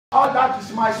All that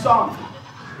is my son.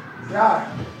 Yeah.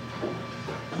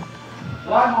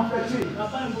 Ouais, mon petit.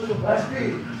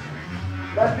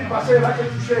 Respire parce qu'il va te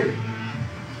toucher.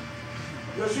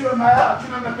 Je suis le meilleur,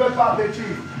 tu ne me peux pas,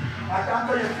 petit. Attends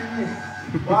que je finisse.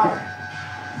 Ouais.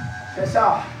 C'est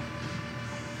ça.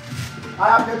 I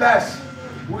am the best.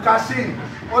 We can sing.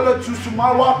 Only to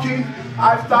small walking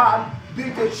after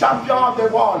being the champion of the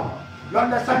world. You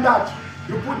understand that?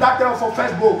 You put that there for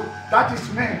Facebook. That is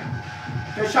me.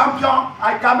 The champion,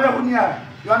 I Cameroonian.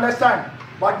 You understand?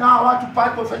 But now I want to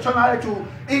fight professionally to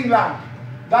England.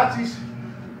 That is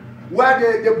where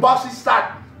the bosses start.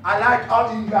 I like all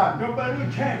England.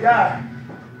 Double champ. Yeah.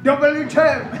 Double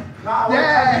champ. Now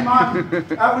I want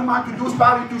every man to do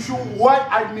sparring to show what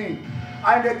I mean.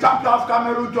 I'm the champion of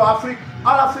Cameroon to Africa.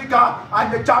 All Africa, I'm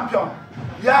the champion.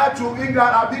 Yeah, to England,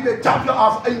 I'll be the champion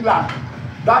of England.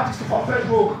 That is for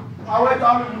Facebook. I wait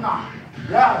all of now.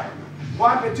 Yeah.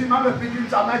 One petit, même petit,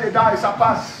 ça met dedans et ça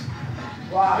passe.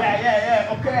 Wow. Yeah,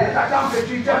 ok. Attends,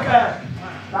 petit, check.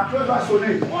 La cloche va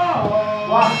sonner.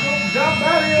 Wow.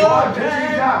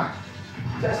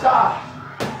 C'est ça.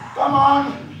 Come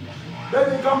on.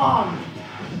 Baby, come on.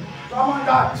 Come on,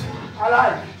 that. I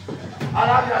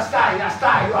like your style.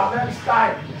 You are very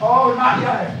style. Oh, not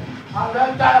yet. I'm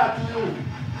very tired to you.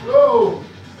 Oh.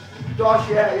 Josh,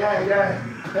 yeah.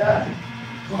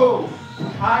 Oh.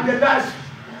 I'm the best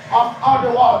of all the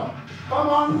world. Come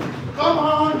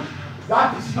on.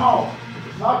 That is no,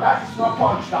 that is not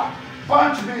punch that.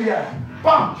 Punch me here.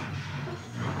 Punch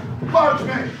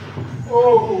me.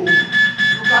 Oh,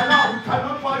 you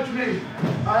cannot punch me.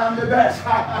 I am the best. I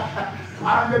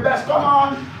am the best. Come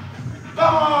on,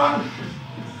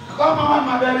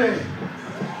 my baby.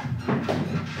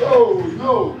 Oh,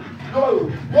 no.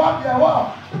 Walk.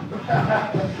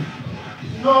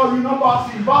 No, you know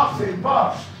boxing.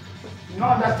 You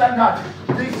don't understand that.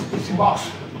 This is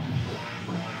boxing.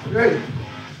 Hey,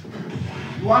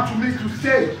 you want me to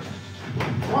stay?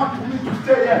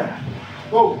 Here?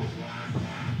 Go.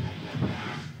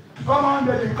 Come on,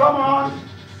 baby, come on.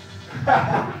 I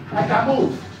can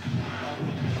move.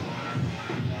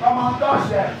 Come on,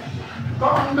 touch it.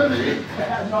 Come on, baby.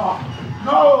 No.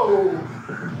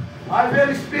 I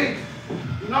really speak.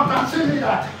 You not can see me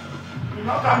that. You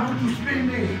not can do to spin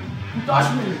me. To touch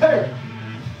me. Hey.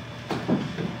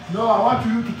 No, I want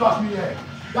you to touch me here.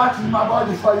 That is my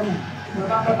body for you. You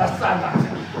don't understand that.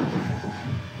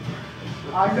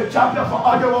 I'm the champion for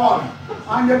all the world.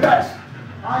 I'm the best.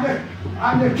 I'm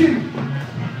the king.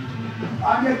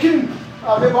 I'm the king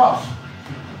of the boss.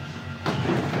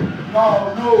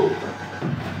 No. No.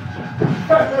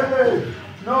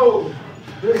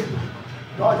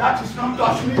 No, that is not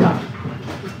touch me.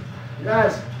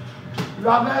 Yes. You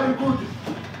are very good.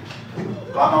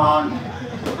 Come on.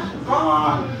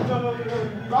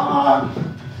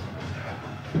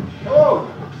 Oh,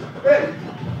 hey.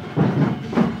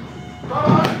 Come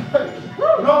on. Hey.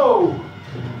 No.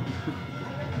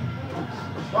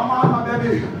 Come on, my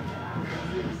baby.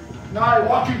 Now I'm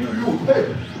walking to you. Hey,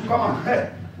 come on. Hey.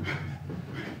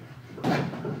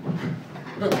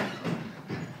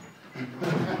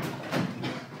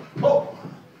 Oh.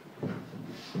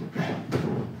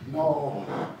 No.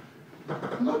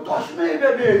 Don't touch me,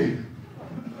 baby.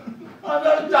 I'm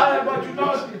very tired, but you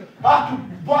don't have to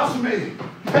boss me.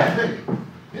 Hey.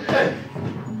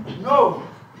 No.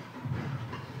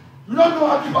 You don't know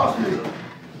how to boss me.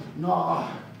 No.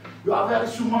 You are very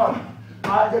small.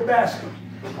 I'm the best.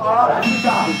 I'm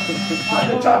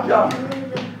the champion.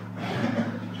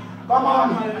 Come on.